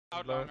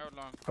Out long.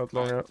 Out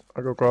long, yeah.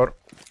 I go quad.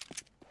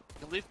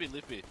 Leave B.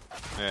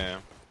 Yeah.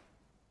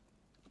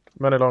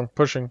 Many long,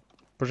 pushing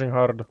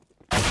hard.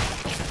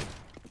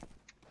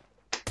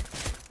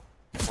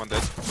 One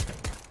dead.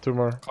 Two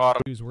more.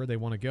 Choose where they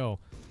want to go.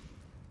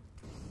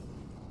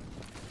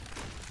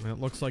 And it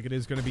looks like it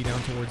is going to be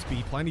down towards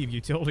B. Plenty of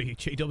utility.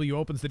 JW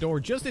opens the door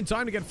just in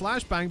time to get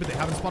flashbang, but they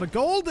haven't spotted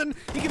Golden.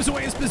 He gives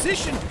away his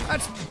position.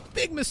 That's a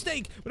big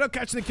mistake without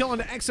catching the kill on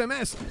the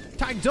XMS.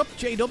 Tagged up,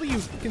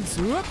 JW can...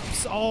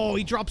 Whoops. Oh,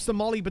 he drops the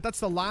molly, but that's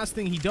the last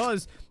thing he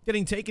does.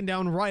 Getting taken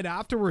down right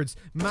afterwards.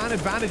 Man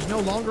advantage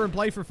no longer in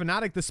play for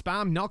Fnatic. The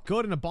spam not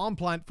good in a bomb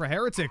plant for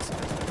Heretics.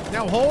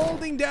 Now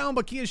holding down,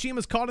 but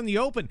Kiyoshima's caught in the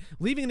open,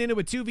 leaving it into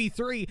a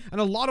 2v3, and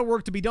a lot of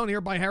work to be done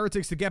here by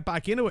Heretics to get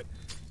back into it.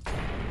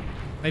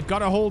 They've got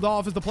to hold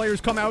off as the players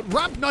come out.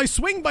 Ramp, nice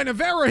swing by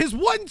Nivera. His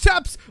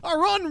one-taps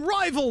are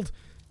unrivaled.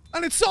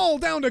 And it's all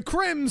down to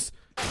Crims.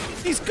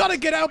 He's got to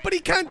get out, but he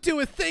can't do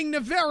a thing.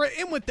 Nivera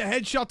in with the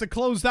headshot to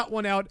close that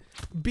one out.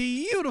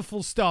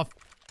 Beautiful stuff.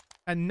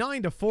 And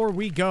 9-4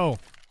 we go.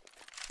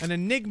 An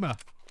enigma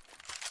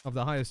of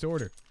the highest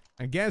order.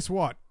 And guess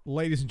what,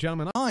 ladies and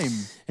gentlemen?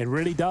 It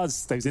really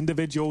does. Those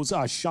individuals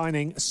are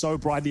shining so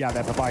brightly out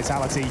there for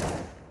Vitality.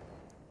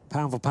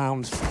 Pound for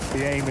pound,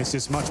 the aim is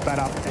just much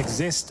better.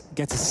 Xizt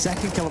gets a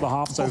second kill of the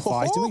half so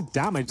far. He's doing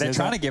damage. They're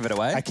trying to give it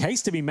away. A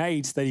case to be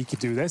made that he could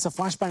do this. A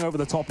flashbang over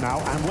the top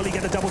now. And will he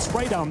get the double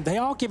spray down? They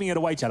are giving it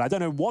away, Chad. I don't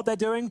know what they're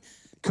doing.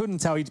 Couldn't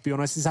tell you, to be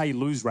honest. This is how you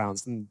lose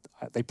rounds. And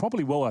they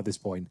probably will at this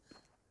point.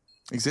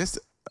 Xizt,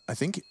 I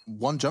think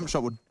one jump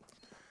shot would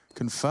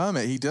confirm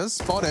it. He does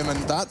spot him, and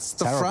that's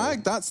the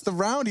frag. That's the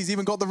round. He's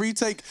even got the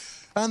retake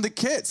and the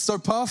kit. So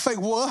perfect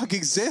work,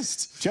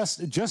 Xizt.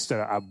 Just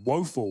a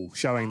woeful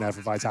showing there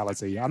for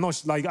Vitality. I'm not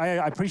like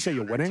I appreciate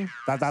you're winning.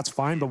 That's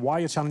fine, but why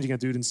you're challenging a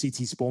dude in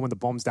CT spawn when the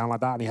bomb's down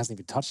like that and he hasn't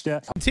even touched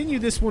it? Continue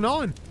this one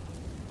on.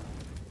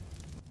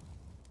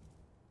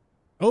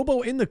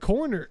 Obo in the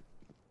corner.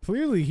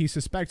 Clearly he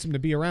suspects him to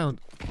be around.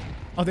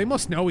 Oh, they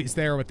must know he's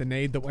there with the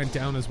nade that went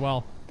down as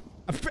well.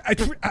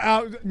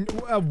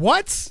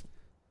 What?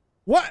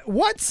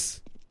 What?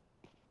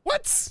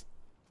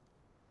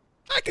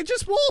 I could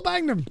just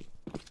wallbang them.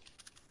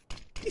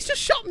 He's just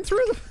shot him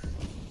through the...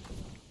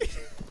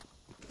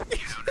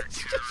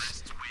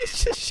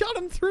 he's just shot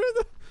him through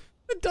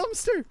the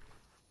dumpster.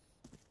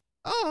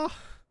 Ah,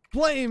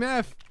 blame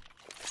F.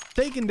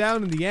 Taken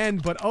down in the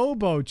end, but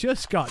Obo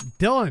just got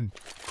done.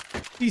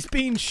 He's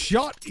been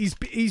shot. He's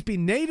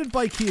been naded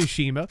by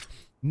Kiyoshima,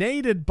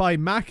 naded by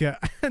Maka,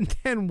 and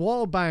then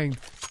wallbanged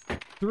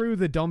through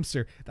the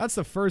dumpster. That's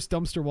the first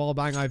dumpster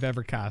wallbang I've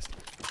ever cast.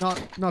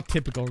 Not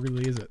typical,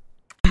 really, is it?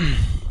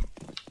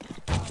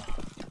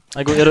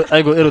 I go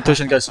air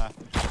rotation, guys. I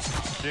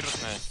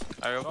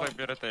will play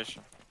B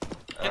rotation.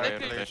 Can I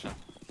play rotation.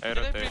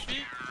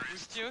 B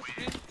with you,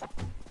 please?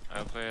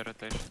 I'll play air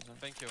rotation.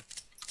 Thank you.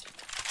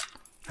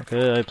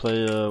 Okay, I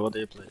play, what do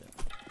you play?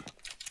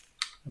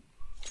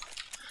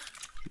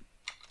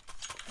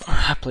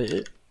 I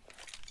play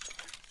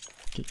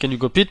A. Can you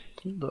go pit,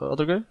 the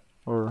other guy?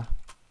 Or?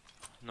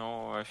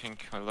 No, I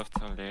think I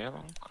left only A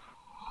long.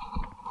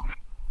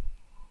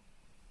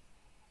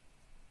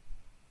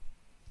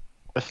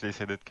 Je l'ai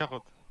essayé d'être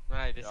carotte.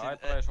 Ouais, il essaie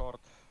de... très short.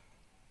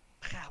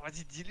 Frère,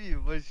 vas-y, dis-lui,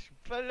 moi je suis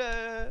pas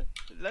la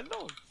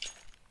langue.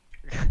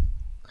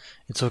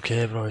 It's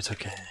okay, bro, it's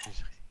okay.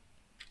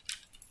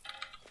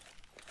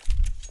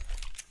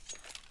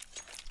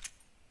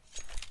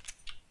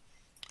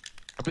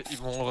 Ils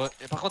vont...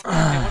 Par contre, les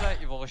héros là,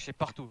 ils vont rusher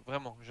partout,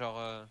 vraiment,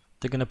 genre...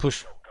 They're gonna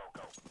push.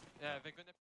 Yeah, they're gonna...